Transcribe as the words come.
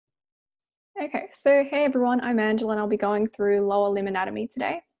Okay, so hey everyone, I'm Angela and I'll be going through lower limb anatomy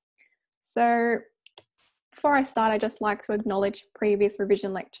today. So before I start, I'd just like to acknowledge previous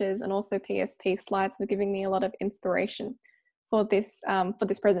revision lectures and also PSP slides for giving me a lot of inspiration for this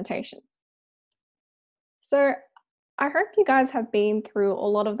presentation. So I hope you guys have been through a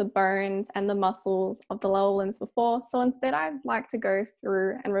lot of the bones and the muscles of the lower limbs before, so instead I'd like to go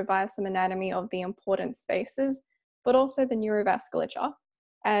through and revise some anatomy of the important spaces, but also the neurovasculature,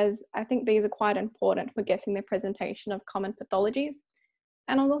 as I think these are quite important for getting the presentation of common pathologies.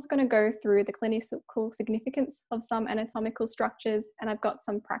 And I'm also going to go through the clinical significance of some anatomical structures, and I've got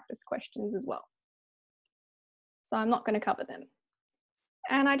some practice questions as well. So I'm not going to cover them.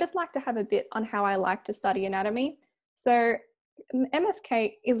 And I just like to have a bit on how I like to study anatomy. So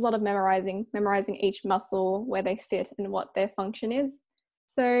MSK is a lot of memorizing each muscle, where they sit and what their function is.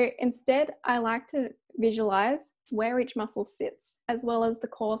 So instead, I like to visualize where each muscle sits, as well as the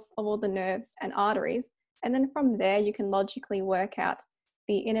course of all the nerves and arteries. And then from there, you can logically work out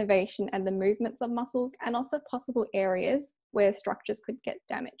the innervation and the movements of muscles, and also possible areas where structures could get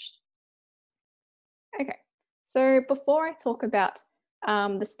damaged. Okay, so before I talk about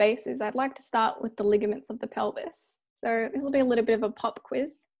the spaces, I'd like to start with the ligaments of the pelvis. So this will be a little bit of a pop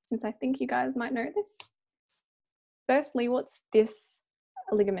quiz, since I think you guys might know this. Firstly, what's this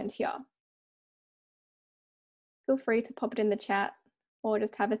ligament here? Feel free to pop it in the chat or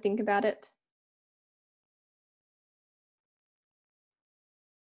just have a think about it.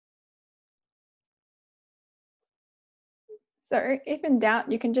 So if in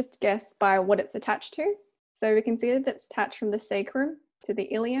doubt, you can just guess by what it's attached to. So we can see that it's attached from the sacrum to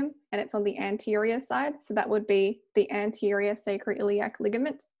the ilium, and it's on the anterior side. So that would be the anterior sacroiliac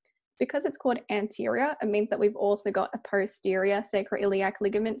ligament. Because it's called anterior, it means that we've also got a posterior sacroiliac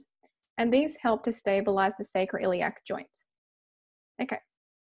ligament, and these help to stabilize the sacroiliac joint. Okay,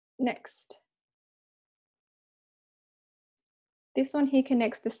 next. This one here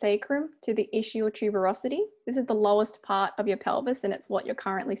connects the sacrum to the ischial tuberosity. This is the lowest part of your pelvis, and it's what you're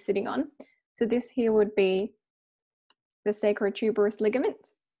currently sitting on. So this here would be the sacrotuberous ligament.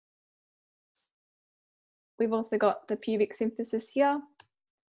 We've also got the pubic symphysis here.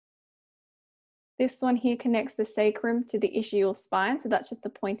 This one here connects the sacrum to the ischial spine. So that's just the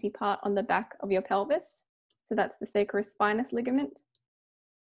pointy part on the back of your pelvis. So that's the sacrospinous ligament.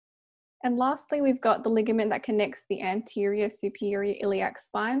 And lastly, we've got the ligament that connects the anterior superior iliac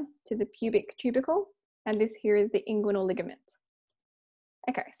spine to the pubic tubercle. And this here is the inguinal ligament.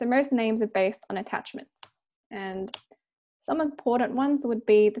 Okay, so most names are based on attachments. And some important ones would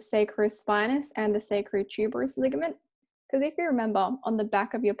be the sacrospinous and the sacrotuberous ligament. Because if you remember, on the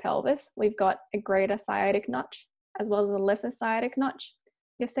back of your pelvis, we've got a greater sciatic notch as well as a lesser sciatic notch.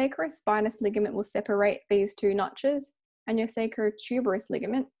 Your sacrospinous ligament will separate these two notches, and your sacrotuberous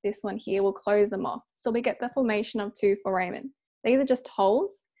ligament, this one here, will close them off. So we get the formation of two foramen. These are just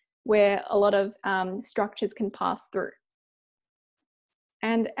holes where a lot of structures can pass through.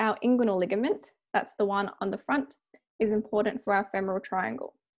 And our inguinal ligament, that's the one on the front, is important for our femoral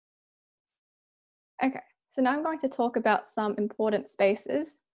triangle. Okay, so now I'm going to talk about some important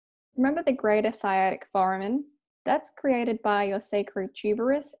spaces. Remember the greater sciatic foramen? That's created by your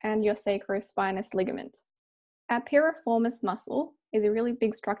sacrotuberous and your sacrospinous ligament. Our piriformis muscle is a really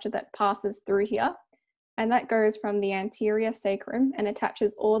big structure that passes through here, and that goes from the anterior sacrum and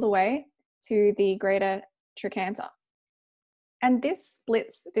attaches all the way to the greater trochanter. And this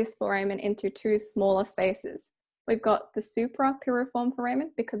splits this foramen into two smaller spaces. We've got the suprapiriform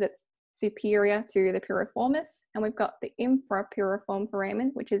foramen because it's superior to the piriformis, and we've got the infrapiriform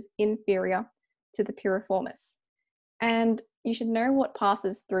foramen, which is inferior to the piriformis. And you should know what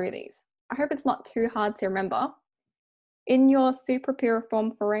passes through these. I hope it's not too hard to remember. In your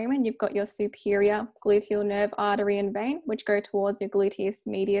suprapiriform foramen, you've got your superior gluteal nerve artery and vein, which go towards your gluteus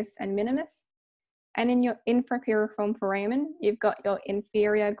medius and minimus. And in your infrapiriform foramen, you've got your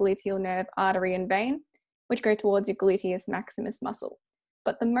inferior gluteal nerve artery and vein, which go towards your gluteus maximus muscle.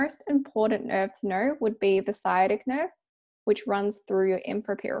 But the most important nerve to know would be the sciatic nerve, which runs through your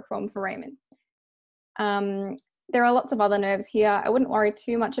infrapiriform foramen. There are lots of other nerves here. I wouldn't worry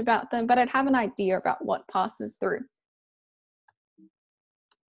too much about them, but I'd have an idea about what passes through.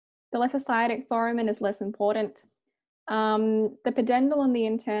 The lesser sciatic foramen is less important. The pudendal and the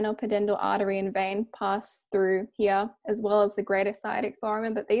internal pudendal artery and vein pass through here, as well as the greater sciatic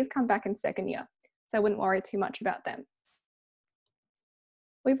foramen, but these come back in second year, so I wouldn't worry too much about them.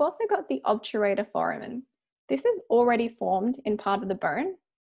 We've also got the obturator foramen. This is already formed in part of the bone,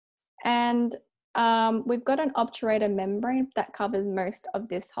 and we've got an obturator membrane that covers most of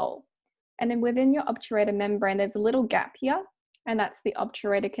this hole. And then within your obturator membrane, there's a little gap here, and that's the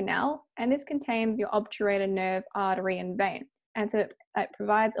obturator canal. And this contains your obturator nerve, artery, and vein. And so it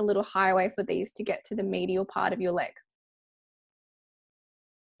provides a little highway for these to get to the medial part of your leg.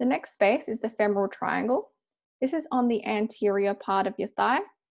 The next space is the femoral triangle. This is on the anterior part of your thigh.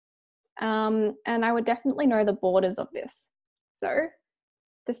 And I would definitely know the borders of this. So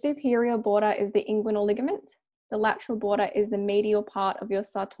the superior border is the inguinal ligament. The lateral border is the medial part of your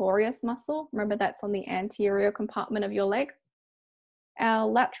sartorius muscle. Remember, that's on the anterior compartment of your leg. Our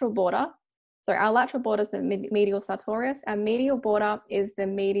lateral border is the medial sartorius. Our medial border is the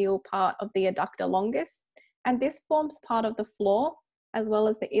medial part of the adductor longus. And this forms part of the floor, as well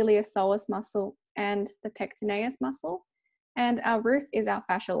as the iliopsoas muscle and the pectineus muscle. And our roof is our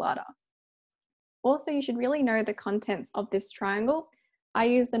fascia lata. Also, you should really know the contents of this triangle. I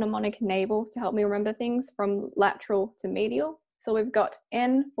use the mnemonic navel to help me remember things from lateral to medial. So we've got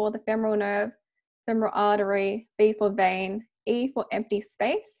N for the femoral nerve, femoral artery, V for vein, E for empty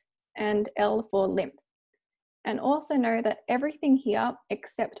space, and L for lymph. And also know that everything here,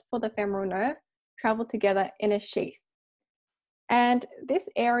 except for the femoral nerve, travel together in a sheath. And this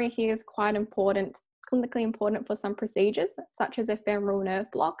area here is quite important, clinically important for some procedures, such as a femoral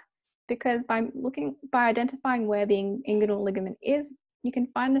nerve block, because by identifying where the inguinal ligament is, you can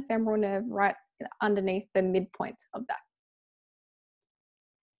find the femoral nerve right underneath the midpoint of that.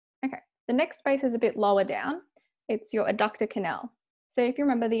 Okay, the next space is a bit lower down. It's your adductor canal. So if you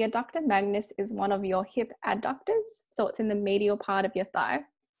remember, the adductor magnus is one of your hip adductors, so it's in the medial part of your thigh.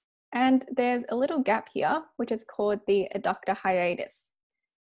 And there's a little gap here, which is called the adductor hiatus.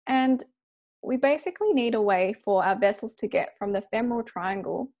 And we basically need a way for our vessels to get from the femoral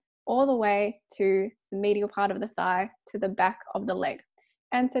triangle all the way to the medial part of the thigh to the back of the leg.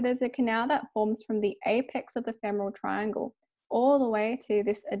 And so there's a canal that forms from the apex of the femoral triangle all the way to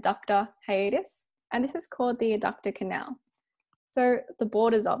this adductor hiatus, and this is called the adductor canal. So the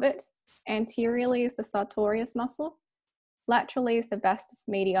borders of it, anteriorly is the sartorius muscle, laterally is the vastus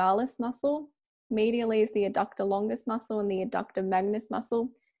medialis muscle, medially is the adductor longus muscle and the adductor magnus muscle,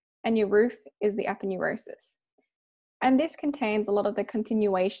 and your roof is the aponeurosis. And this contains a lot of the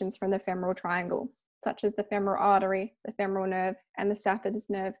continuations from the femoral triangle, such as the femoral artery, the femoral nerve, and the saphenous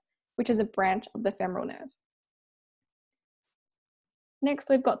nerve, which is a branch of the femoral nerve. Next,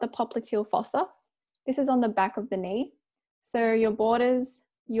 we've got the popliteal fossa. This is on the back of the knee. So your borders,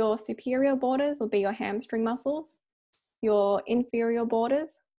 your superior borders will be your hamstring muscles. Your inferior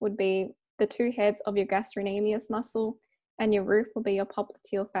borders would be the two heads of your gastrocnemius muscle, and your roof will be your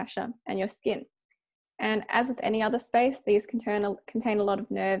popliteal fascia and your skin. And as with any other space, these contain a lot of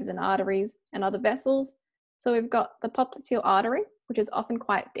nerves and arteries and other vessels. So we've got the popliteal artery, which is often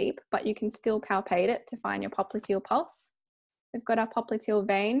quite deep, but you can still palpate it to find your popliteal pulse. We've got our popliteal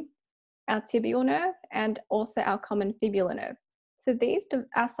vein, our tibial nerve, and also our common fibular nerve. So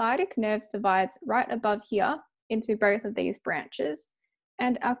our sciatic nerves divides right above here into both of these branches,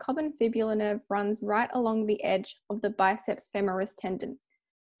 and our common fibular nerve runs right along the edge of the biceps femoris tendon.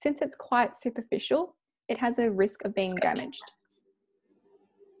 Since it's quite superficial, it has a risk of being damaged.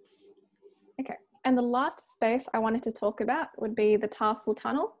 Okay, and the last space I wanted to talk about would be the tarsal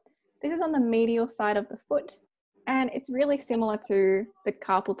tunnel. This is on the medial side of the foot, and it's really similar to the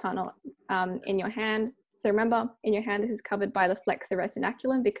carpal tunnel in your hand. So remember, in your hand, this is covered by the flexor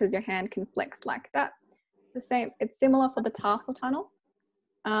retinaculum because your hand can flex like that. It's similar for the tarsal tunnel.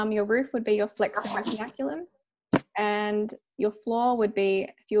 Your roof would be your flexor retinaculum, and your floor would be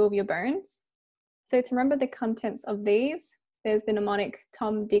a few of your bones. So to remember the contents of these, there's the mnemonic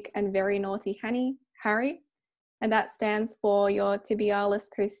Tom, Dick, and Very Naughty Harry, and that stands for your tibialis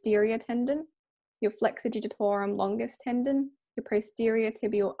posterior tendon, your flexor digitorum longus tendon, your posterior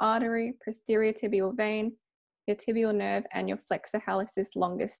tibial artery, posterior tibial vein, your tibial nerve, and your flexor hallucis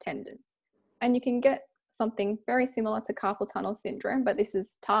longus tendon. And you can get something very similar to carpal tunnel syndrome, but this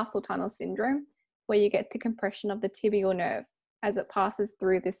is tarsal tunnel syndrome, where you get the compression of the tibial nerve as it passes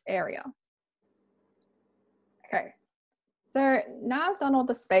through this area. Okay, so now I've done all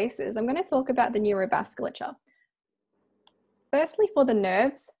the spaces, I'm going to talk about the neurovasculature. Firstly, for the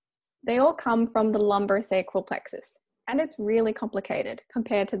nerves, they all come from the lumbosacral plexus, and it's really complicated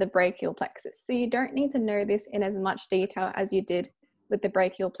compared to the brachial plexus. So you don't need to know this in as much detail as you did with the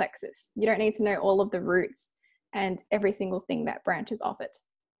brachial plexus. You don't need to know all of the roots and every single thing that branches off it.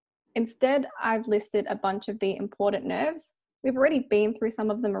 Instead, I've listed a bunch of the important nerves. We've already been through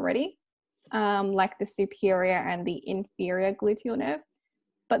some of them already, like the superior and the inferior gluteal nerve.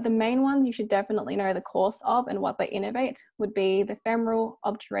 But the main ones you should definitely know the course of and what they innervate would be the femoral,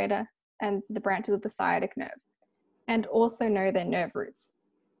 obturator, and the branches of the sciatic nerve, and also know their nerve roots.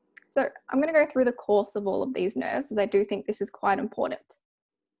 So I'm going to go through the course of all of these nerves, as I do think this is quite important.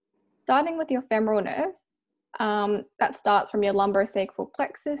 Starting with your femoral nerve, that starts from your lumbosacral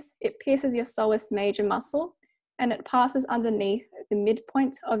plexus. It pierces your psoas major muscle and it passes underneath the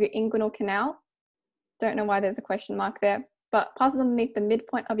midpoint of your inguinal canal. Don't know why there's a question mark there, but passes underneath the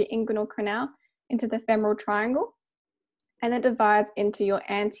midpoint of your inguinal canal into the femoral triangle, and it divides into your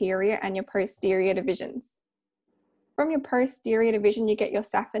anterior and your posterior divisions. From your posterior division, you get your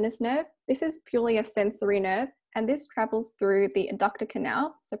saphenous nerve. This is purely a sensory nerve, and this travels through the adductor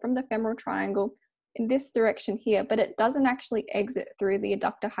canal, so from the femoral triangle in this direction here, but it doesn't actually exit through the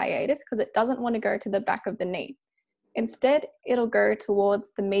adductor hiatus because it doesn't want to go to the back of the knee. Instead, it'll go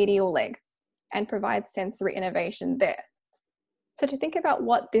towards the medial leg and provide sensory innervation there. So to think about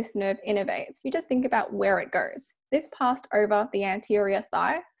what this nerve innervates, you just think about where it goes. This passed over the anterior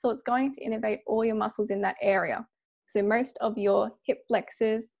thigh, so it's going to innervate all your muscles in that area. So most of your hip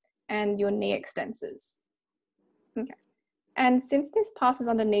flexors and your knee extensors. Okay. And since this passes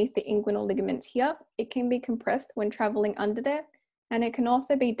underneath the inguinal ligaments here, it can be compressed when traveling under there, and it can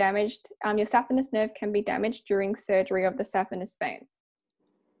also be damaged. Your saphenous nerve can be damaged during surgery of the saphenous vein.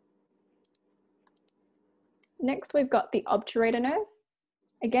 Next, we've got the obturator nerve.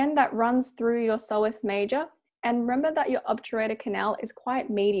 Again, that runs through your psoas major. And remember that your obturator canal is quite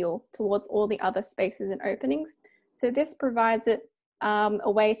medial towards all the other spaces and openings. So this provides it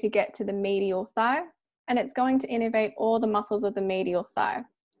a way to get to the medial thigh, and it's going to innervate all the muscles of the medial thigh.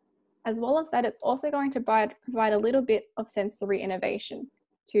 As well as that, it's also going to provide a little bit of sensory innervation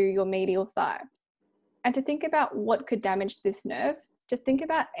to your medial thigh. And to think about what could damage this nerve, just think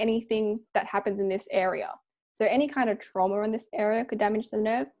about anything that happens in this area. So any kind of trauma in this area could damage the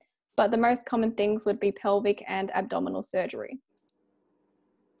nerve, but the most common things would be pelvic and abdominal surgery.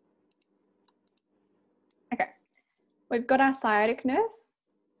 Okay, we've got our sciatic nerve.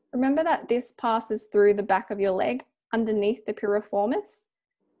 Remember that this passes through the back of your leg underneath the piriformis,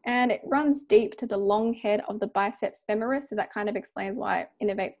 and it runs deep to the long head of the biceps femoris. So that kind of explains why it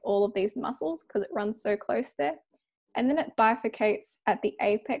innervates all of these muscles, because it runs so close there. And then it bifurcates at the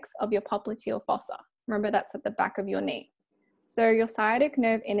apex of your popliteal fossa. Remember, that's at the back of your knee. So your sciatic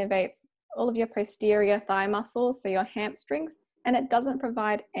nerve innervates all of your posterior thigh muscles, so your hamstrings, and it doesn't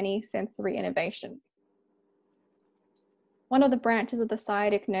provide any sensory innervation. One of the branches of the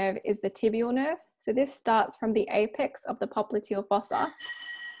sciatic nerve is the tibial nerve. So this starts from the apex of the popliteal fossa.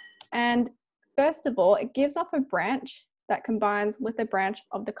 And first of all, it gives off a branch that combines with a branch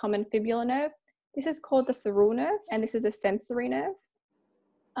of the common fibular nerve. This is called the cerule nerve, and this is a sensory nerve.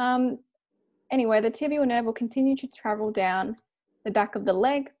 Anyway, the tibial nerve will continue to travel down the back of the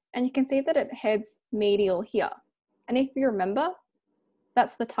leg, and you can see that it heads medial here. And if you remember,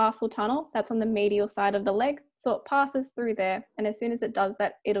 that's the tarsal tunnel, that's on the medial side of the leg. So it passes through there, and as soon as it does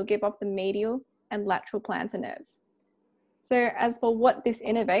that, it'll give off the medial and lateral plantar nerves. So as for what this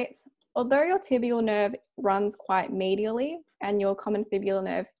innervates, although your tibial nerve runs quite medially and your common fibular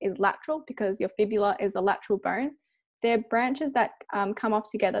nerve is lateral because your fibula is the lateral bone, they're branches that come off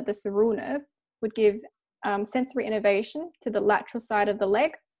together. The cerule nerve would give sensory innervation to the lateral side of the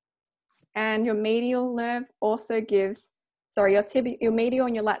leg, and your medial nerve also gives, your medial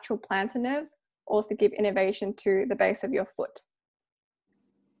and your lateral plantar nerves also give innervation to the base of your foot.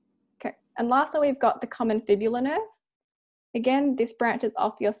 Okay, and lastly, we've got the common fibular nerve. Again, this branches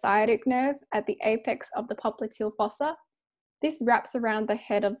off your sciatic nerve at the apex of the popliteal fossa. This wraps around the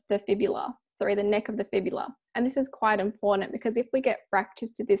head of the fibula, the neck of the fibula. And this is quite important because if we get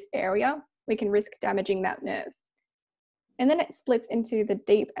fractures to this area, we can risk damaging that nerve. And then it splits into the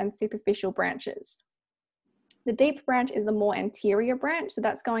deep and superficial branches. The deep branch is the more anterior branch, so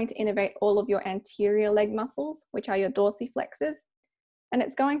that's going to innervate all of your anterior leg muscles, which are your dorsiflexors. And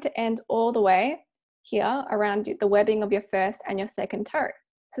it's going to end all the way here around the webbing of your first and your second toe.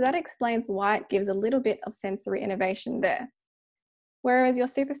 So that explains why it gives a little bit of sensory innervation there. Whereas your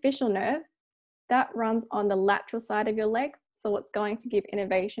superficial nerve, that runs on the lateral side of your leg, so it's going to give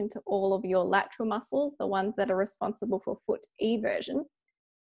innervation to all of your lateral muscles, the ones that are responsible for foot eversion.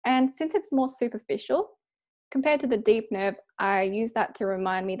 And since it's more superficial, compared to the deep nerve, I use that to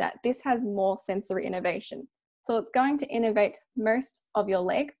remind me that this has more sensory innervation. So it's going to innervate most of your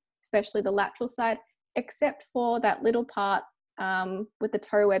leg, especially the lateral side, except for that little part with the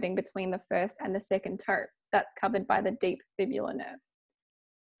toe webbing between the first and the second toe. That's covered by the deep fibular nerve.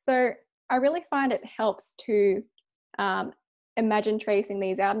 So I really find it helps to imagine tracing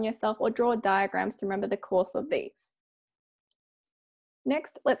these out in yourself or draw diagrams to remember the course of these.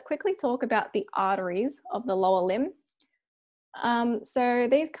 Next, let's quickly talk about the arteries of the lower limb. So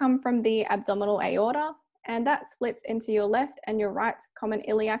these come from the abdominal aorta and that splits into your left and your right common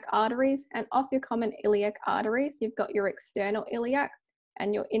iliac arteries, and off your common iliac arteries, you've got your external iliac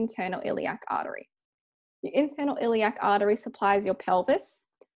and your internal iliac artery. Your internal iliac artery supplies your pelvis,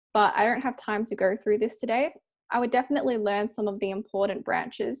 but I don't have time to go through this today. I would definitely learn some of the important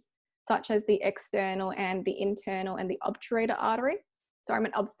branches, such as the external and the internal and the obturator artery. Sorry, I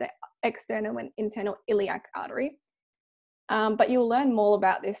meant external and internal iliac artery. But you'll learn more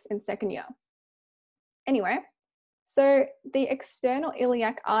about this in second year. Anyway, so the external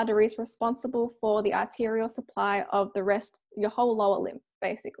iliac artery is responsible for the arterial supply of the rest, your whole lower limb,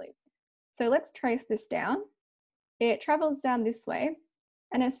 basically. So let's trace this down. It travels down this way,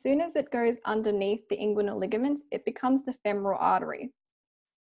 and as soon as it goes underneath the inguinal ligament, it becomes the femoral artery.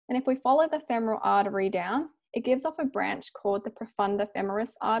 And if we follow the femoral artery down, it gives off a branch called the profunda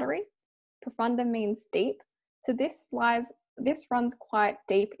femoris artery. Profunda means deep. So this runs quite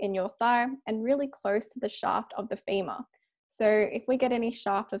deep in your thigh and really close to the shaft of the femur. So if we get any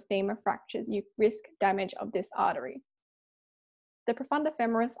shaft of femur fractures, you risk damage of this artery. The profunda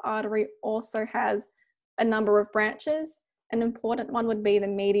femoris artery also has a number of branches. An important one would be the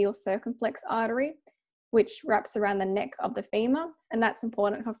medial circumflex artery, which wraps around the neck of the femur, and that's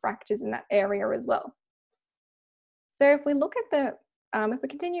important for fractures in that area as well. So if we look at if we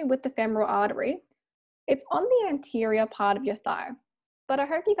continue with the femoral artery, it's on the anterior part of your thigh. But I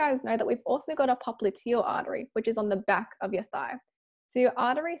hope you guys know that we've also got a popliteal artery, which is on the back of your thigh. So your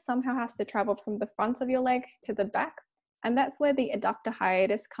artery somehow has to travel from the front of your leg to the back, and that's where the adductor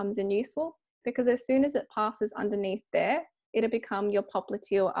hiatus comes in useful, because as soon as it passes underneath there, it'll become your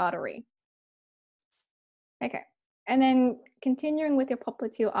popliteal artery. Okay, and then continuing with your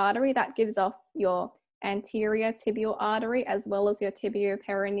popliteal artery, that gives off your anterior tibial artery as well as your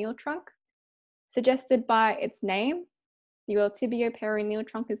tibio-peroneal trunk. Suggested by its name, your tibio-peroneal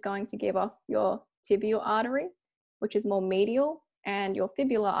trunk is going to give off your tibial artery, which is more medial, and your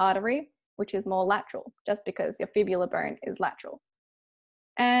fibular artery, which is more lateral, just because your fibular bone is lateral.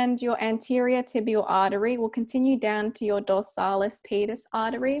 And your anterior tibial artery will continue down to your dorsalis pedis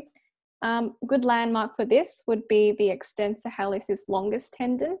artery. Good landmark for this would be the extensor hallucis longus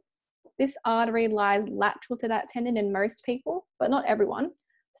tendon. This artery lies lateral to that tendon in most people, but not everyone.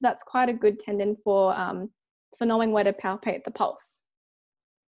 So that's quite a good tendon for knowing where to palpate the pulse.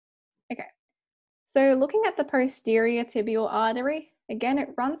 Okay, so looking at the posterior tibial artery, again, it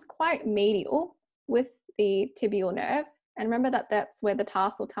runs quite medial with the tibial nerve. And remember that that's where the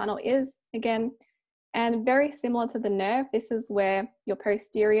tarsal tunnel is again. And very similar to the nerve, this is where your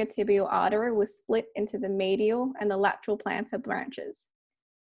posterior tibial artery was split into the medial and the lateral plantar branches.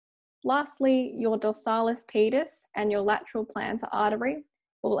 Lastly, your dorsalis pedis and your lateral plantar artery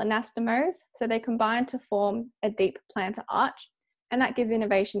will anastomose, so they combine to form a deep plantar arch, and that gives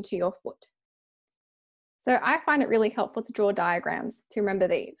innervation to your foot. So I find it really helpful to draw diagrams to remember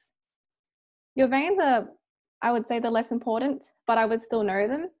these. Your veins are, I would say, they're less important, but I would still know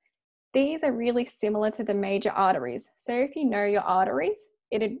them. These are really similar to the major arteries. So if you know your arteries,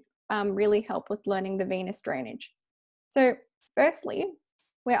 it'd really help with learning the venous drainage. So firstly,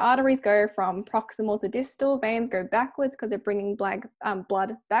 where arteries go from proximal to distal, veins go backwards because they're bringing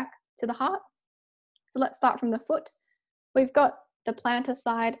blood back to the heart. So let's start from the foot. We've got the plantar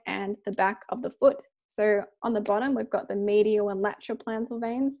side and the back of the foot. So on the bottom, we've got the medial and lateral plantar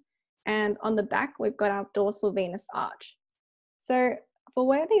veins, and on the back, we've got our dorsal venous arch. So for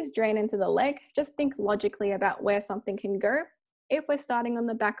where these drain into the leg, just think logically about where something can go. If we're starting on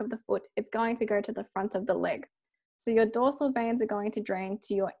the back of the foot, it's going to go to the front of the leg. So your dorsal veins are going to drain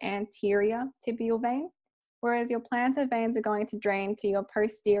to your anterior tibial vein, whereas your plantar veins are going to drain to your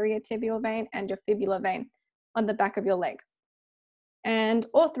posterior tibial vein and your fibular vein on the back of your leg. And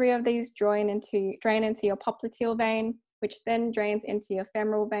all three of these drain into your popliteal vein, which then drains into your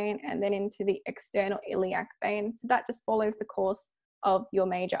femoral vein and then into the external iliac vein. So that just follows the course of your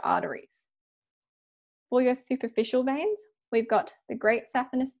major arteries. For your superficial veins, we've got the great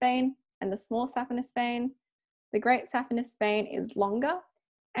saphenous vein and the small saphenous vein. The great saphenous vein is longer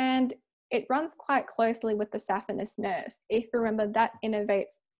and it runs quite closely with the saphenous nerve. If you remember, that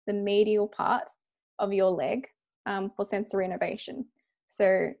innervates the medial part of your leg for sensory innervation.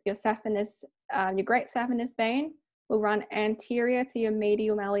 So your great saphenous vein will run anterior to your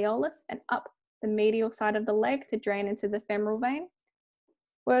medial malleolus and up the medial side of the leg to drain into the femoral vein.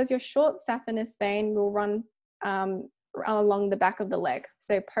 Whereas your short saphenous vein will run along the back of the leg,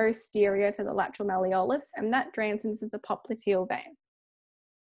 so posterior to the lateral malleolus, and that drains into the popliteal vein.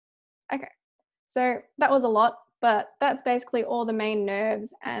 Okay, so that was a lot, but that's basically all the main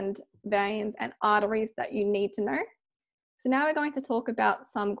nerves and veins and arteries that you need to know. So now we're going to talk about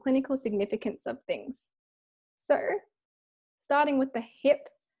some clinical significance of things. So starting with the hip,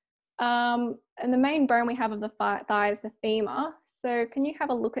 and the main bone we have of the thigh is the femur. So can you have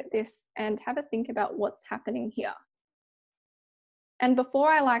a look at this and have a think about what's happening here? And before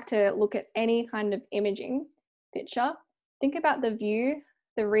I like to look at any kind of imaging picture, think about the view,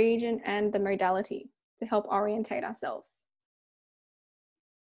 the region, and the modality to help orientate ourselves.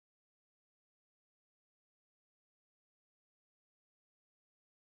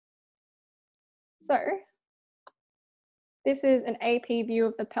 So this is an AP view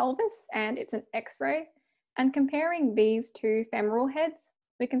of the pelvis and it's an X-ray. And comparing these two femoral heads,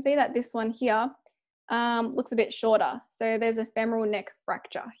 we can see that this one here looks a bit shorter. So there's a femoral neck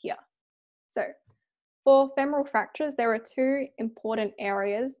fracture here. So for femoral fractures, there are two important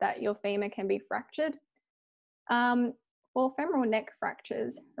areas that your femur can be fractured. For femoral neck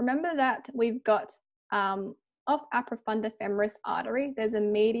fractures, remember that we've got off aprofunda femoris artery, there's a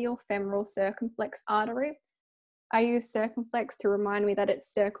medial femoral circumflex artery. I use circumflex to remind me that it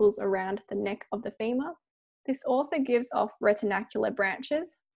circles around the neck of the femur. This also gives off retinacular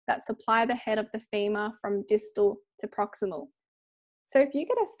branches that supply the head of the femur from distal to proximal. So if you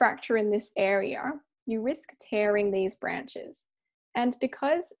get a fracture in this area, you risk tearing these branches. And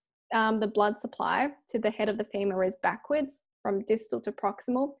because the blood supply to the head of the femur is backwards from distal to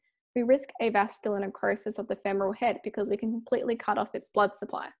proximal, we risk avascular necrosis of the femoral head because we can completely cut off its blood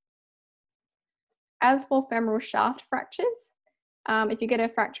supply. As for femoral shaft fractures, if you get a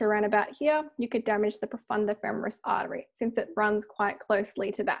fracture around about here, you could damage the profunda femoris artery since it runs quite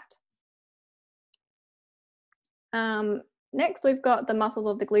closely to that. Next, we've got the muscles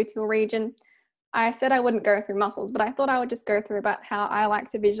of the gluteal region. I said I wouldn't go through muscles, but I thought I would just go through about how I like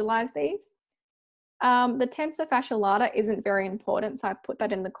to visualize these. The tensor fascia lata isn't very important, so I put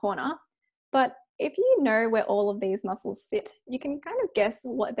that in the corner. But if you know where all of these muscles sit, you can kind of guess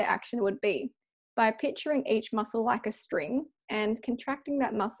what their action would be by picturing each muscle like a string, and contracting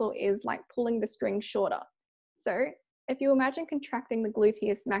that muscle is like pulling the string shorter. So if you imagine contracting the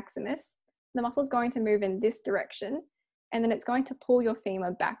gluteus maximus, the muscle is going to move in this direction, and then it's going to pull your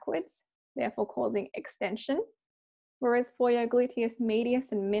femur backwards, therefore causing extension. Whereas for your gluteus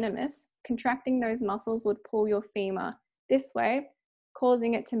medius and minimus, contracting those muscles would pull your femur this way,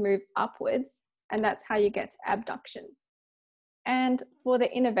 causing it to move upwards, and that's how you get abduction. And for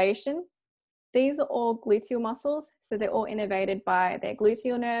the innervation, these are all gluteal muscles, so they're all innervated by their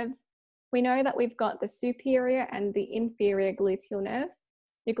gluteal nerves. We know that we've got the superior and the inferior gluteal nerve.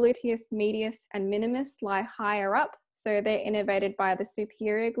 Your gluteus medius and minimus lie higher up, so they're innervated by the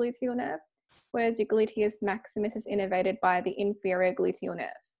superior gluteal nerve, whereas your gluteus maximus is innervated by the inferior gluteal nerve.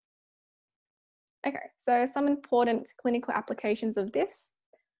 Okay, so some important clinical applications of this.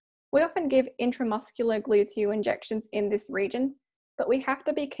 We often give intramuscular gluteal injections in this region, but we have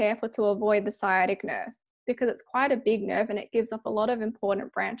to be careful to avoid the sciatic nerve because it's quite a big nerve and it gives off a lot of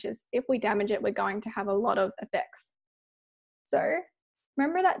important branches. If we damage it, we're going to have a lot of effects. So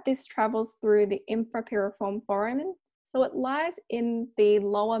remember that this travels through the infrapiriform foramen, so it lies in the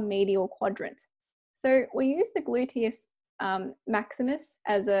lower medial quadrant. So we use the gluteus maximus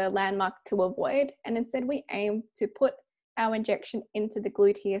as a landmark to avoid, and instead we aim to put our injection into the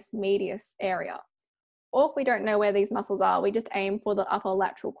gluteus medius area. Or if we don't know where these muscles are, we just aim for the upper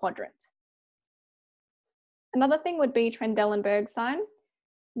lateral quadrant. Another thing would be Trendelenburg sign,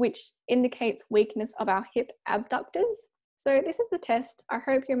 which indicates weakness of our hip abductors. So this is the test. I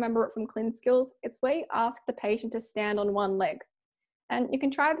hope you remember it from Clin Skills. It's where you ask the patient to stand on one leg. And you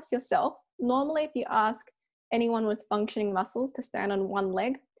can try this yourself. Normally, if you ask anyone with functioning muscles to stand on one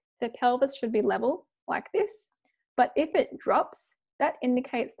leg, the pelvis should be level like this. But if it drops, that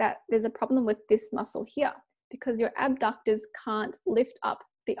indicates that there's a problem with this muscle here because your abductors can't lift up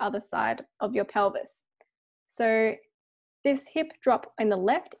the other side of your pelvis. So this hip drop in the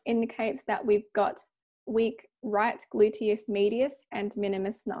left indicates that we've got weak right gluteus medius and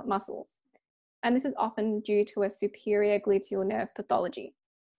minimus muscles. And this is often due to a superior gluteal nerve pathology.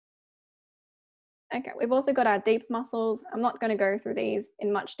 Okay, we've also got our deep muscles. I'm not going to go through these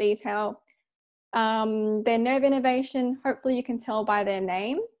in much detail. Their nerve innervation, hopefully you can tell by their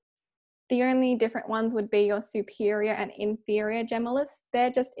name. The only different ones would be your superior and inferior gemellus.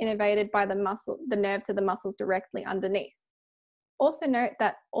 They're just innervated by the nerve to the muscles directly underneath. Also note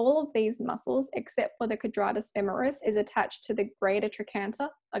that all of these muscles, except for the quadratus femoris, is attached to the greater trochanter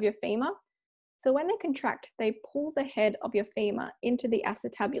of your femur. So when they contract, they pull the head of your femur into the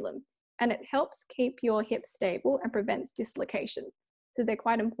acetabulum, and it helps keep your hip stable and prevents dislocation. So they're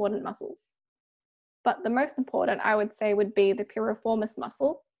quite important muscles. But the most important, I would say, would be the piriformis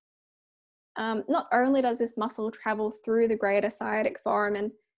muscle. Not only does this muscle travel through the greater sciatic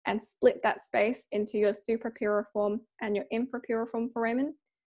foramen and split that space into your suprapiriform and your infrapiriform foramen.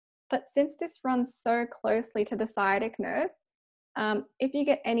 But since this runs so closely to the sciatic nerve, if you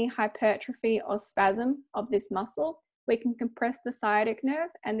get any hypertrophy or spasm of this muscle, we can compress the sciatic nerve,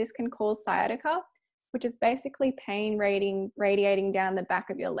 and this can cause sciatica, which is basically pain radiating down the back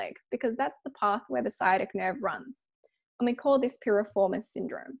of your leg, because that's the path where the sciatic nerve runs. And we call this piriformis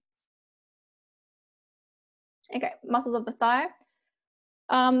syndrome. Okay, muscles of the thigh.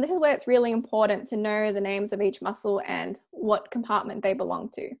 This is where it's really important to know the names of each muscle and what compartment they belong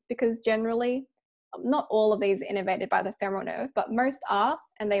to, because generally, not all of these are innervated by the femoral nerve, but most are,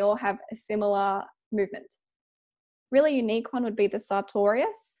 and they all have a similar movement. Really unique one would be the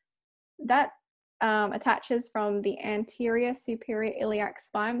sartorius. That attaches from the anterior superior iliac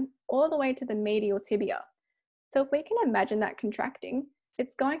spine all the way to the medial tibia. So if we can imagine that contracting,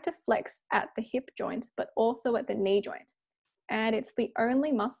 it's going to flex at the hip joint, but also at the knee joint. And it's the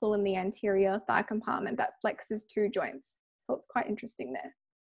only muscle in the anterior thigh compartment that flexes two joints. So it's quite interesting there.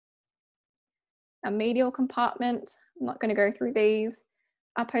 Our medial compartment, I'm not going to go through these.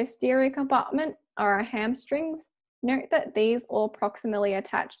 Our posterior compartment are our hamstrings. Note that these all proximally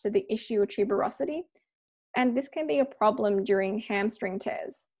attach to the ischial tuberosity, and this can be a problem during hamstring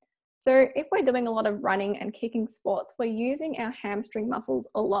tears. So if we're doing a lot of running and kicking sports, we're using our hamstring muscles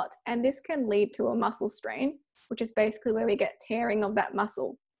a lot, and this can lead to a muscle strain, which is basically where we get tearing of that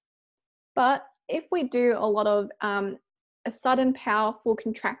muscle. But if we do a lot of a sudden powerful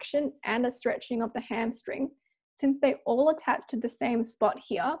contraction and a stretching of the hamstring, since they all attach to the same spot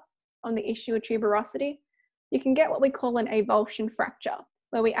here on the ischial tuberosity, you can get what we call an avulsion fracture,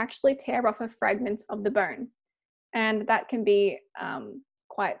 where we actually tear off a fragment of the bone. And that can be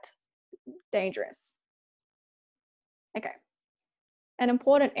quite dangerous. Okay. An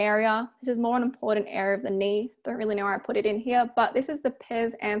important area, this is more an important area of the knee, don't really know where I put it in here, but this is the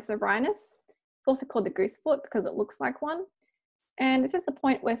pes anserinus. It's also called the goose foot because it looks like one. And this is the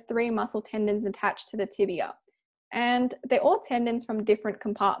point where three muscle tendons attach to the tibia. And they're all tendons from different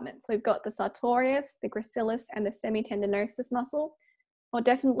compartments. We've got the sartorius, the gracilis, and the semitendinosus muscle. I'll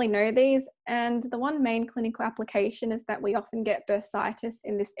definitely know these. And the one main clinical application is that we often get bursitis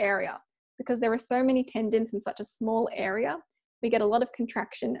in this area because there are so many tendons in such a small area. We get a lot of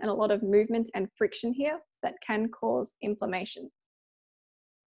contraction and a lot of movement and friction here that can cause inflammation.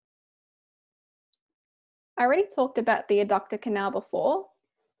 I already talked about the adductor canal before.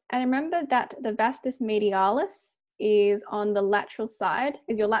 And remember that the vastus medialis is on the lateral side,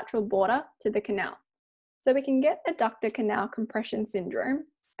 is your lateral border to the canal. So we can get adductor canal compression syndrome,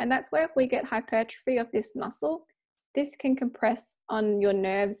 and that's where if we get hypertrophy of this muscle, this can compress on your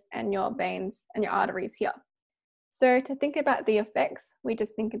nerves and your veins and your arteries here. So to think about the effects, we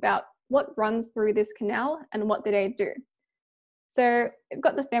just think about what runs through this canal and what do they do. So we've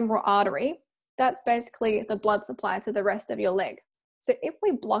got the femoral artery, that's basically the blood supply to the rest of your leg. So if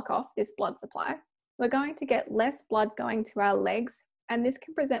we block off this blood supply, we're going to get less blood going to our legs, and this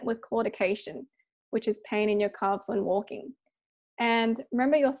can present with claudication, which is pain in your calves when walking. And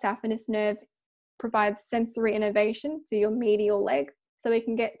remember, your saphenous nerve provides sensory innervation to your medial leg, so we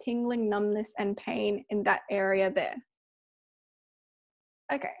can get tingling, numbness, and pain in that area there.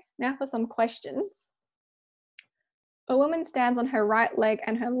 Okay, now for some questions. A woman stands on her right leg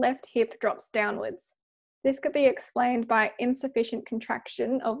and her left hip drops downwards. This could be explained by insufficient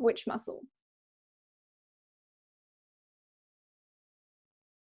contraction of which muscle?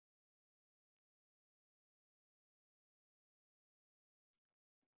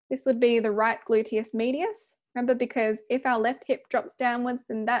 This would be the right gluteus medius. Remember, because if our left hip drops downwards,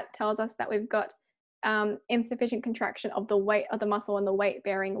 then that tells us that we've got insufficient contraction of the weight of the muscle on the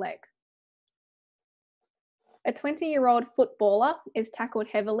weight-bearing leg. A 20-year-old footballer is tackled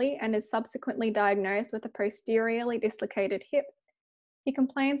heavily and is subsequently diagnosed with a posteriorly dislocated hip. He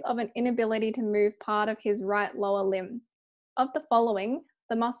complains of an inability to move part of his right lower limb. Of the following,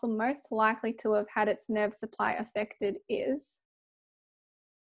 the muscle most likely to have had its nerve supply affected is...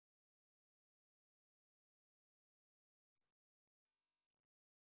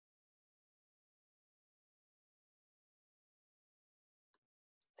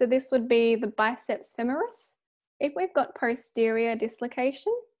 So this would be the biceps femoris. If we've got posterior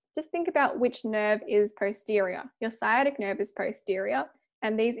dislocation, just think about which nerve is posterior. Your sciatic nerve is posterior,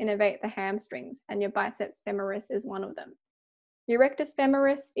 and these innervate the hamstrings, and your biceps femoris is one of them. Your rectus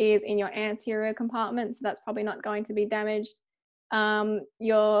femoris is in your anterior compartment, so that's probably not going to be damaged.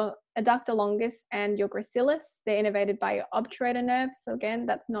 Your adductor longus and your gracilis, they're innervated by your obturator nerve, so again,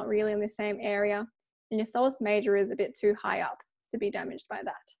 that's not really in the same area. And your psoas major is a bit too high up to be damaged by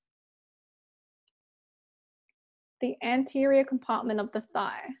that. The anterior compartment of the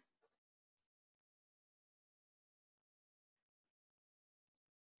thigh.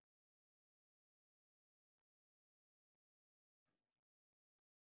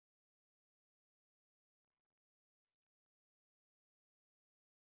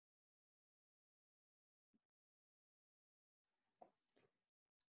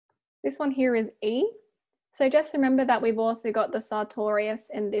 This one here is E. So just remember that we've also got the sartorius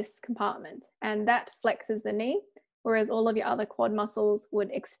in this compartment, and that flexes the knee, whereas all of your other quad muscles would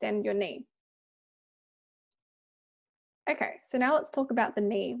extend your knee. Okay, so now let's talk about the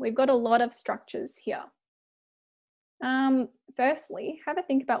knee. We've got a lot of structures here. Firstly, have a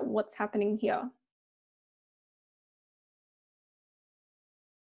think about what's happening here.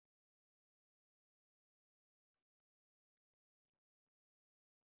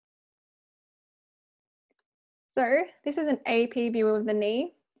 So this is an AP view of the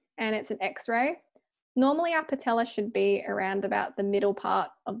knee, and it's an X-ray. Normally our patella should be around about the middle part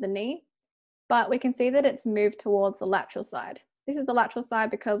of the knee, but we can see that it's moved towards the lateral side. This is the lateral side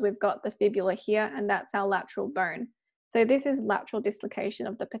because we've got the fibula here, and that's our lateral bone. So this is lateral dislocation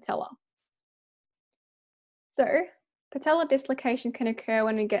of the patella. So patellar dislocation can occur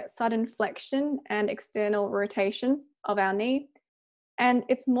when we get sudden flexion and external rotation of our knee, and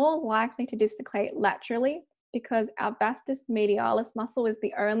it's more likely to dislocate laterally because our vastus medialis muscle is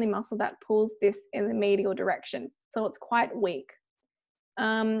the only muscle that pulls this in the medial direction. So it's quite weak.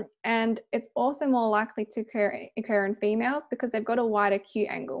 And it's also more likely to occur in females because they've got a wide acute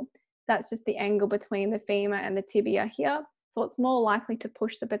angle. That's just the angle between the femur and the tibia here. So it's more likely to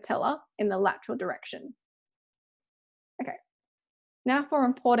push the patella in the lateral direction. Okay, now for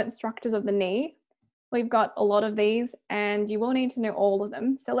important structures of the knee. We've got a lot of these and you will need to know all of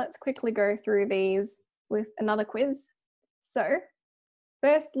them. So let's quickly go through these with another quiz. So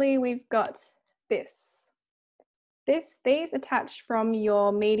firstly, we've got this. These attach from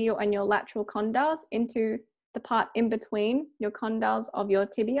your medial and your lateral condyles into the part in between your condyles of your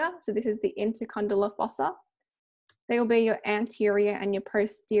tibia. So this is the intercondylar fossa. They will be your anterior and your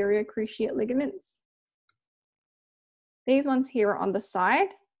posterior cruciate ligaments. These ones here are on the side.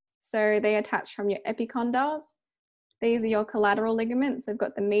 So they attach from your epicondyles. These are your collateral ligaments. We've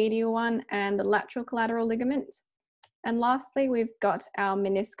got the medial one and the lateral collateral ligament. And lastly, we've got our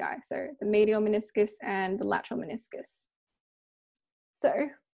menisci, so the medial meniscus and the lateral meniscus. So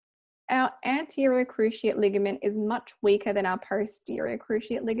our anterior cruciate ligament is much weaker than our posterior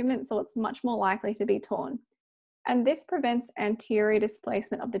cruciate ligament, so it's much more likely to be torn. And this prevents anterior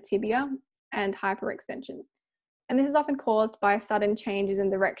displacement of the tibia and hyperextension. And this is often caused by sudden changes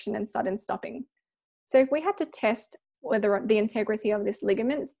in direction and sudden stopping. So if we had to test whether the integrity of this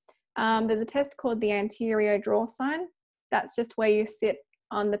ligament, there's a test called the anterior draw sign. That's just where you sit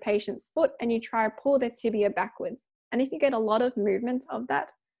on the patient's foot and you try to pull their tibia backwards. And if you get a lot of movement of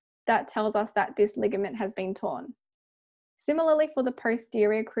that, that tells us that this ligament has been torn. Similarly, for the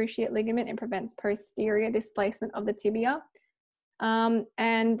posterior cruciate ligament, it prevents posterior displacement of the tibia.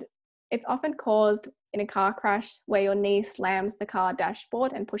 And it's often caused in a car crash where your knee slams the car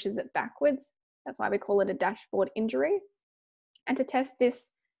dashboard and pushes it backwards. That's why we call it a dashboard injury. And to test this,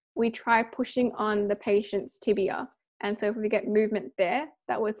 we try pushing on the patient's tibia. And so if we get movement there,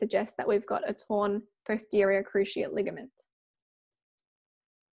 that would suggest that we've got a torn posterior cruciate ligament.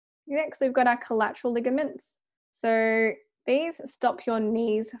 Next, we've got our collateral ligaments. So these stop your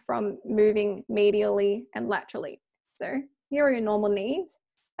knees from moving medially and laterally. So here are your normal knees.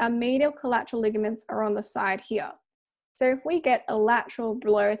 Our medial collateral ligaments are on the side here. So if we get a lateral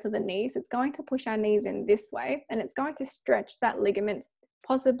blow to the knees, it's going to push our knees in this way and it's going to stretch that ligament,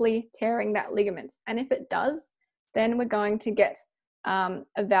 possibly tearing that ligament. And if it does, then we're going to get a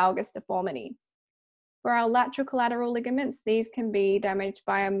valgus deformity. For our lateral collateral ligaments, these can be damaged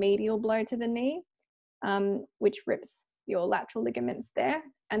by a medial blow to the knee, which rips your lateral ligaments there,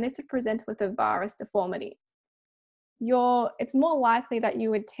 and this would present with a varus deformity. It's more likely that you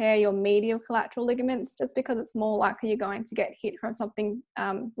would tear your medial collateral ligaments just because it's more likely you're going to get hit from something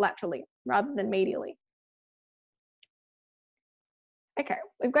laterally rather than medially. Okay,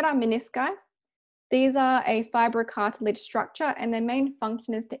 we've got our menisci. These are a fibrocartilage structure and their main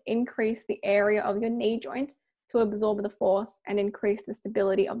function is to increase the area of your knee joint to absorb the force and increase the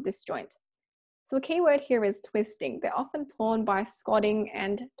stability of this joint. So a key word here is twisting. They're often torn by squatting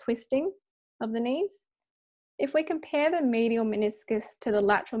and twisting of the knees. If we compare the medial meniscus to the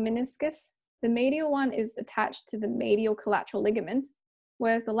lateral meniscus, the medial one is attached to the medial collateral ligament,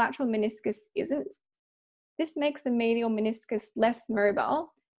 whereas the lateral meniscus isn't. This makes the medial meniscus less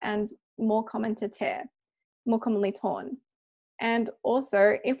mobile and more common to tear, more commonly torn. And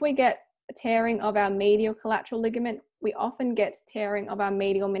also, if we get tearing of our medial collateral ligament, we often get tearing of our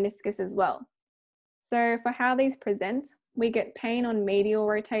medial meniscus as well. So for how these present, we get pain on medial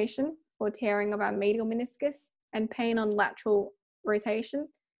rotation for tearing of our medial meniscus and pain on lateral rotation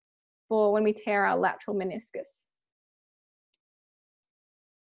for when we tear our lateral meniscus.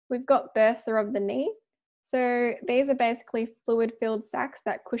 We've got bursa of the knee. So these are basically fluid-filled sacs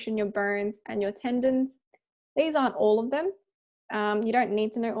that cushion your bones and your tendons. These aren't all of them. You don't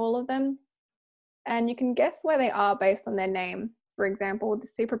need to know all of them. And you can guess where they are based on their name. For example, the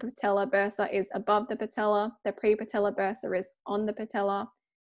suprapatellar bursa is above the patella, the prepatellar bursa is on the patella,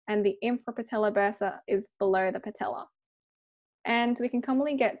 and the infrapatellar bursa is below the patella. And we can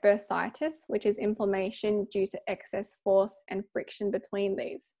commonly get bursitis, which is inflammation due to excess force and friction between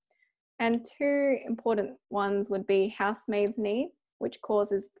these. And two important ones would be housemaid's knee, which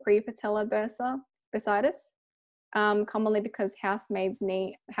causes prepatellar bursitis, commonly because housemaid's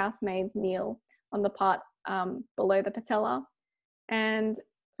kneel on the part below the patella,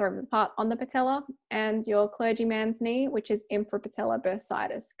 the part on the patella, and your clergyman's knee, which is infrapatellar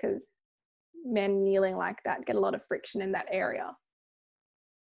bursitis, because men kneeling like that get a lot of friction in that area.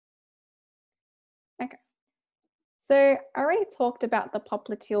 Okay, so I already talked about the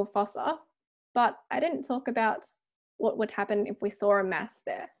popliteal fossa, but I didn't talk about what would happen if we saw a mass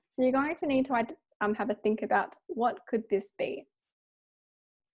there. So you're going to need to have a think about what could this be.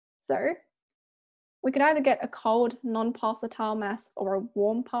 So we could either get a cold non-pulsatile mass or a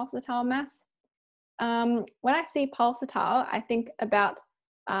warm pulsatile mass. When I see pulsatile, I think about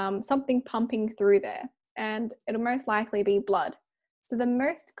something pumping through there, and it'll most likely be blood. So the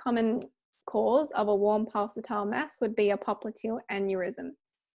most common cause of a warm pulsatile mass would be a popliteal aneurysm.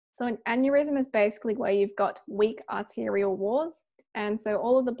 So an aneurysm is basically where you've got weak arterial walls, and so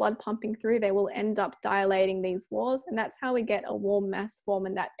all of the blood pumping through, they will end up dilating these walls, and that's how we get a warm mass form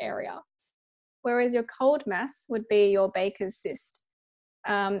in that area. Whereas your cold mass would be your Baker's cyst.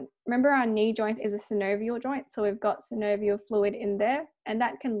 Remember, our knee joint is a synovial joint, so we've got synovial fluid in there, and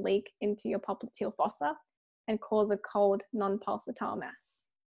that can leak into your popliteal fossa and cause a cold non-pulsatile mass.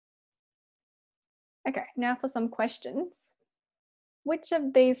 Okay, now for some questions. Which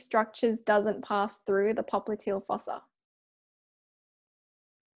of these structures doesn't pass through the popliteal fossa?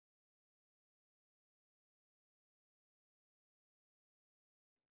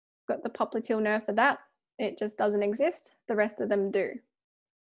 Got the popliteal nerve for that. It just doesn't exist. The rest of them do.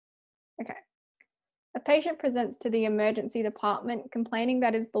 Okay. A patient presents to the emergency department complaining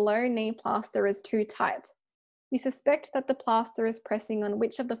that his below knee plaster is too tight. You suspect that the plaster is pressing on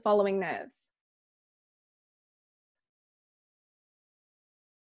which of the following nerves?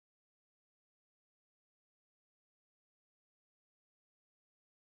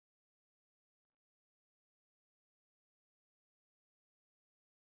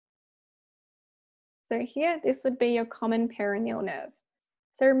 So here, this would be your common peroneal nerve.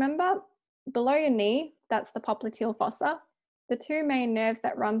 So remember, below your knee, that's the popliteal fossa. The two main nerves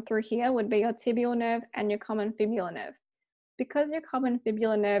that run through here would be your tibial nerve and your common fibular nerve. Because your common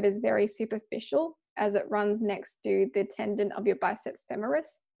fibular nerve is very superficial, as it runs next to the tendon of your biceps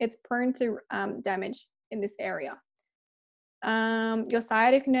femoris, it's prone to damage in this area. Your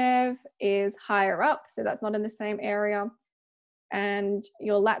sciatic nerve is higher up, so that's not in the same area. And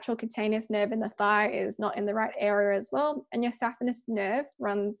your lateral cutaneous nerve in the thigh is not in the right area as well. And your saphenous nerve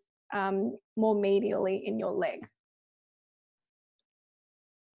runs more medially in your leg.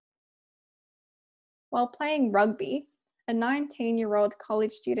 While playing rugby, a 19-year-old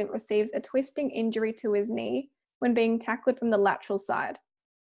college student receives a twisting injury to his knee when being tackled from the lateral side.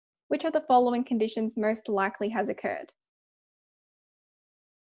 Which of the following conditions most likely has occurred?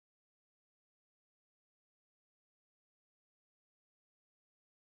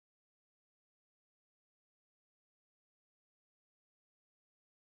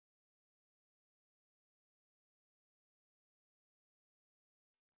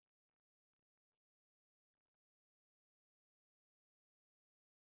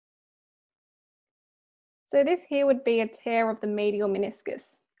 So this here would be a tear of the medial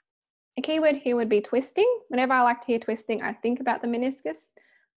meniscus. A key word here would be twisting. Whenever I like to hear twisting, I think about the meniscus.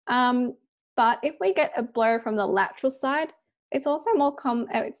 But if we get a blow from the lateral side, it's also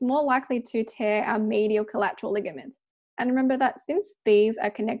more likely to tear our medial collateral ligament. And remember that since these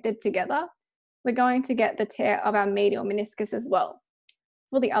are connected together, we're going to get the tear of our medial meniscus as well.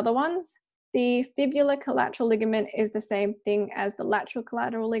 For the other ones, the fibular collateral ligament is the same thing as the lateral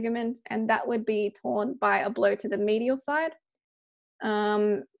collateral ligament, and that would be torn by a blow to the medial side.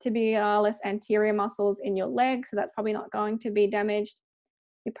 Tibialis anterior muscles in your leg, so that's probably not going to be damaged.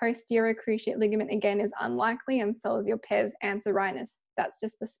 Your posterior cruciate ligament again is unlikely, and so is your pes anserinus. That's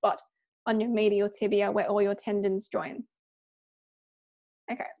just the spot on your medial tibia where all your tendons join.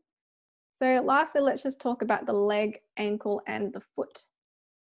 Okay, so lastly, let's just talk about the leg, ankle, and the foot.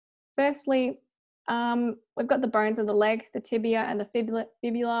 Firstly, we've got the bones of the leg, the tibia, and the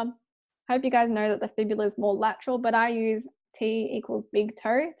fibula. I hope you guys know that the fibula is more lateral, but I use T equals big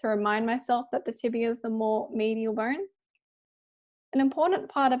toe to remind myself that the tibia is the more medial bone. An important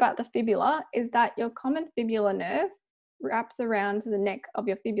part about the fibula is that your common fibular nerve wraps around the neck of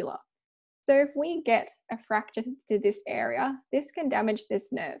your fibula. So if we get a fracture to this area, this can damage this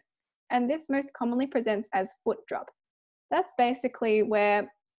nerve. And this most commonly presents as foot drop. That's basically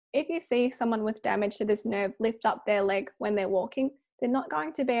where if you see someone with damage to this nerve lift up their leg when they're walking, they're not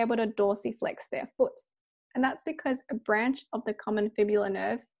going to be able to dorsiflex their foot. And that's because a branch of the common fibular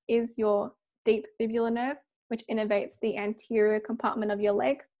nerve is your deep fibular nerve, which innervates the anterior compartment of your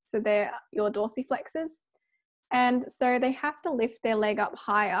leg. So they're your dorsiflexors. And so they have to lift their leg up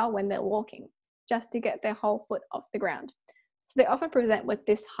higher when they're walking, just to get their whole foot off the ground. So they often present with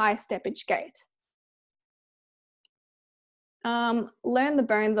this high steppage gait. Learn the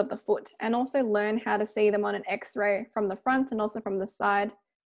bones of the foot and also learn how to see them on an X-ray from the front and also from the side.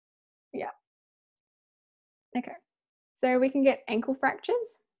 Yeah. Okay. So we can get ankle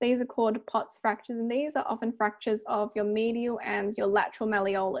fractures. These are called Pott's fractures, and these are often fractures of your medial and your lateral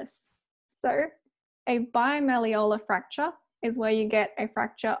malleolus. So a bimalleolar fracture is where you get a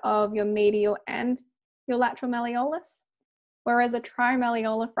fracture of your medial and your lateral malleolus, whereas a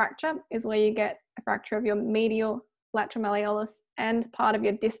trimalleolar fracture is where you get a fracture of your medial, lateral malleolus, and part of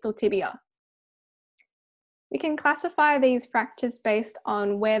your distal tibia. We can classify these fractures based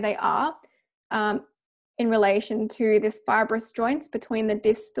on where they are in relation to this fibrous joint between the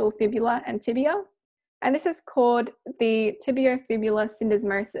distal fibula and tibia. And this is called the tibiofibular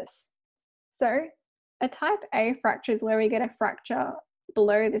syndesmosis. So a type A fracture is where we get a fracture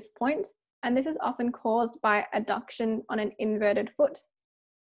below this point, and this is often caused by adduction on an inverted foot.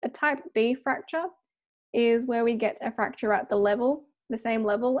 A type B fracture is where we get a fracture at the same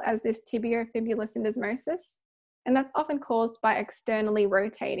level as this tibiofibular syndesmosis, and that's often caused by externally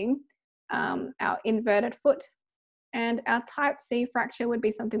rotating our inverted foot. And our type C fracture would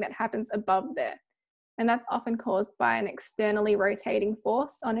be something that happens above there, and that's often caused by an externally rotating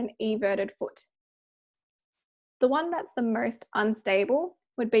force on an everted foot. The one that's the most unstable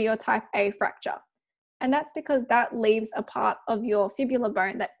would be your type A fracture, and that's because that leaves a part of your fibular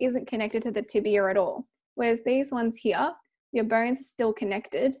bone that isn't connected to the tibia at all, whereas these ones here, your bones are still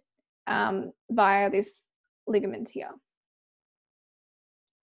connected via this ligament here.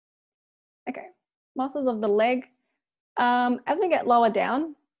 Okay, muscles of the leg. As we get lower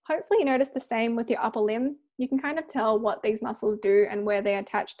down, hopefully you notice the same with your upper limb. You can kind of tell what these muscles do and where they're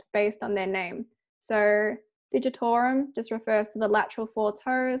attached based on their name. So digitorum just refers to the lateral 4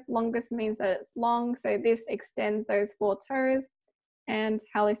 toes. Longus means that it's long, so this extends those 4 toes. And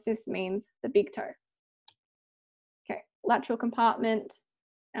hallucis means the big toe. Okay, lateral compartment.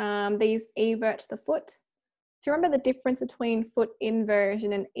 These evert the foot. To remember the difference between foot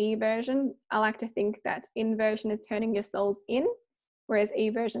inversion and eversion, I like to think that inversion is turning your soles in, whereas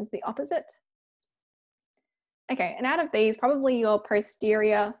eversion is the opposite. Okay, and out of these, probably your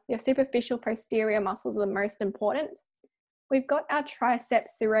superficial posterior muscles are the most important. We've got our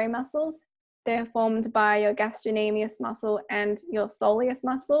triceps surae muscles. They're formed by your gastrocnemius muscle and your soleus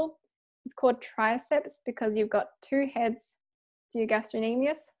muscle. It's called triceps because you've got 2 heads to your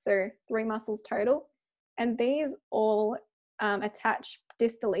gastrocnemius, so 3 muscles total. And these all attach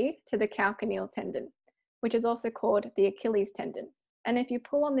distally to the calcaneal tendon, which is also called the Achilles tendon. And if you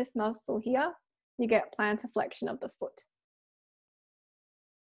pull on this muscle here, you get plantar flexion of the foot.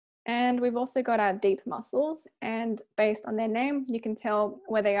 And we've also got our deep muscles, and based on their name, you can tell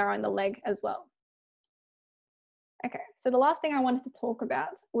where they are on the leg as well. Okay, so the last thing I wanted to talk about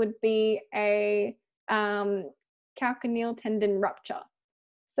would be a calcaneal tendon rupture.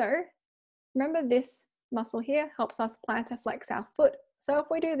 So remember, this muscle here helps us plantar flex our foot. So if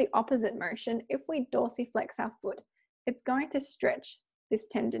we do the opposite motion, if we dorsiflex our foot, it's going to stretch this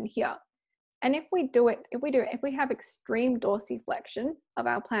tendon here. And if we have extreme dorsiflexion of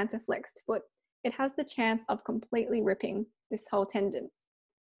our plantar flexed foot, it has the chance of completely ripping this whole tendon.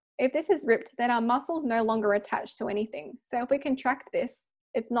 If this is ripped, then our muscle's no longer attached to anything. So if we contract this,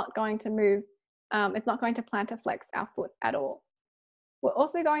 it's not going to move, it's not going to plantar flex our foot at all. We're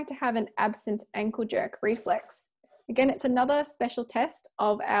also going to have an absent ankle jerk reflex. Again, it's another special test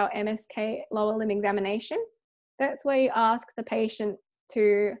of our MSK lower limb examination. That's where you ask the patient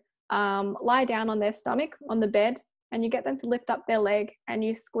to lie down on their stomach on the bed, and you get them to lift up their leg and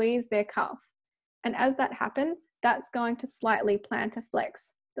you squeeze their calf. And as that happens, that's going to slightly plantar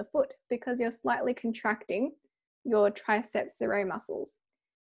flex the foot because you're slightly contracting your triceps muscles.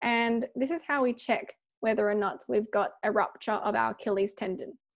 And this is how we check whether or not we've got a rupture of our Achilles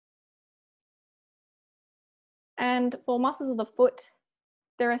tendon. And for muscles of the foot,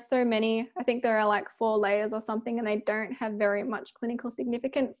 there are so many. I think there are like 4 layers or something, and they don't have very much clinical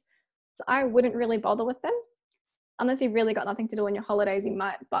significance. So I wouldn't really bother with them. Unless you've really got nothing to do on your holidays, you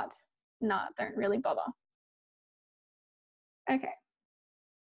might, but nah, don't really bother. Okay.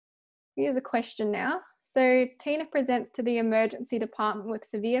 Here's a question now. So Tina presents to the emergency department with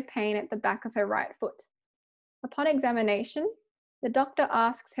severe pain at the back of her right foot. Upon examination, the doctor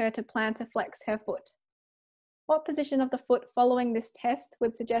asks her to plantar-flex her foot. What position of the foot following this test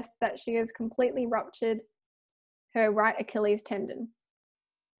would suggest that she has completely ruptured her right Achilles tendon?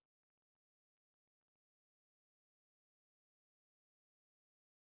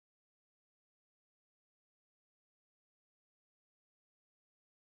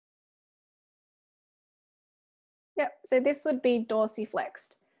 Yep, so this would be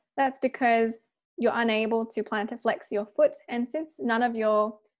dorsiflexed. That's because you're unable to plantar-flex your foot, and since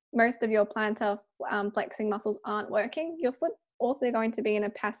most of your plantar flexing muscles aren't working, your foot also going to be in a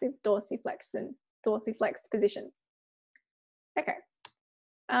passive dorsiflexed position. Okay.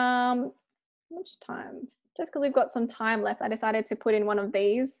 How much time? Just because we've got some time left, I decided to put in one of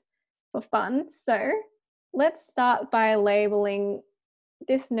these for fun. So let's start by labeling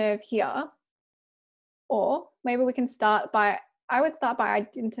this nerve here. Or maybe we can I would start by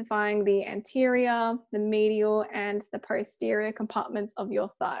identifying the anterior, the medial, and the posterior compartments of your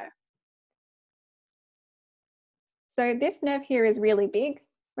thigh. So this nerve here is really big.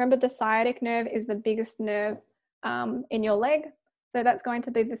 Remember, the sciatic nerve is the biggest nerve in your leg. So that's going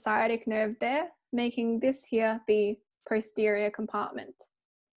to be the sciatic nerve there, making this here the posterior compartment.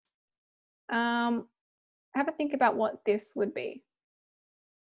 Have a think about what this would be.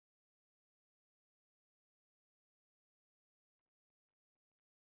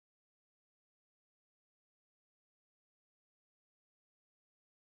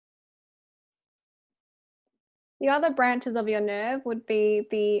 The other branches of your nerve would be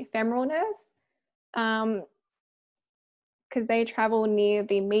the femoral nerve, because they travel near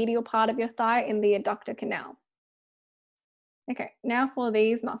the medial part of your thigh in the adductor canal. Okay, now for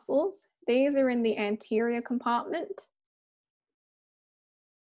these muscles, these are in the anterior compartment.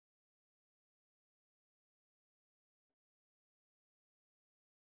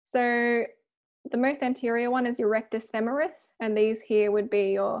 So the most anterior one is your rectus femoris, and these here would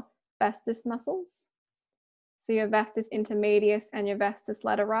be your vastus muscles. So your vastus intermedius and your vastus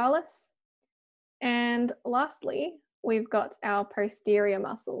lateralis. And lastly, we've got our posterior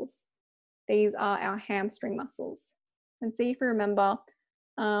muscles. These are our hamstring muscles. And see if you remember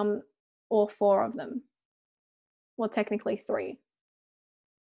all 4 of them. Well, technically 3.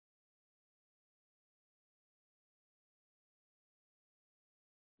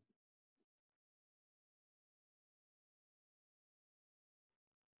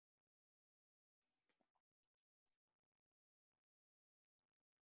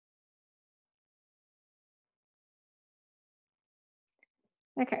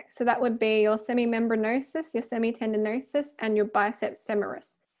 Okay, so that would be your semimembranosus, your semitendinosus, and your biceps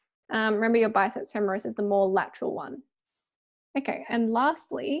femoris. Remember, your biceps femoris is the more lateral one. Okay, and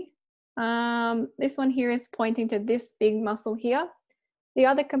lastly, this one here is pointing to this big muscle here. The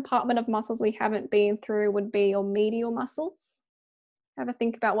other compartment of muscles we haven't been through would be your medial muscles. Have a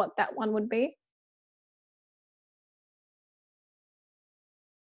think about what that one would be.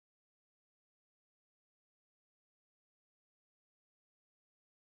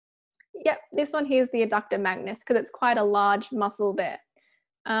 Yep, this one here is the adductor magnus because it's quite a large muscle there.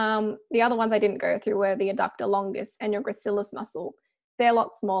 The other ones I didn't go through were the adductor longus and your gracilis muscle. They're a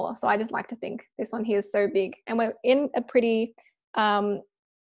lot smaller, so I just like to think this one here is so big. And we're in a pretty, in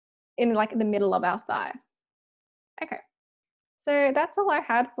like the middle of our thigh. Okay, so that's all I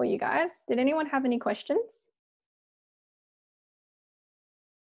had for you guys. Did anyone have any questions?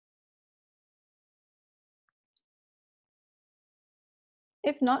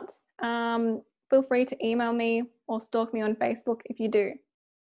 If not, feel free to email me or stalk me on Facebook if you do.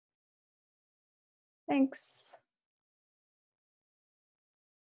 Thanks.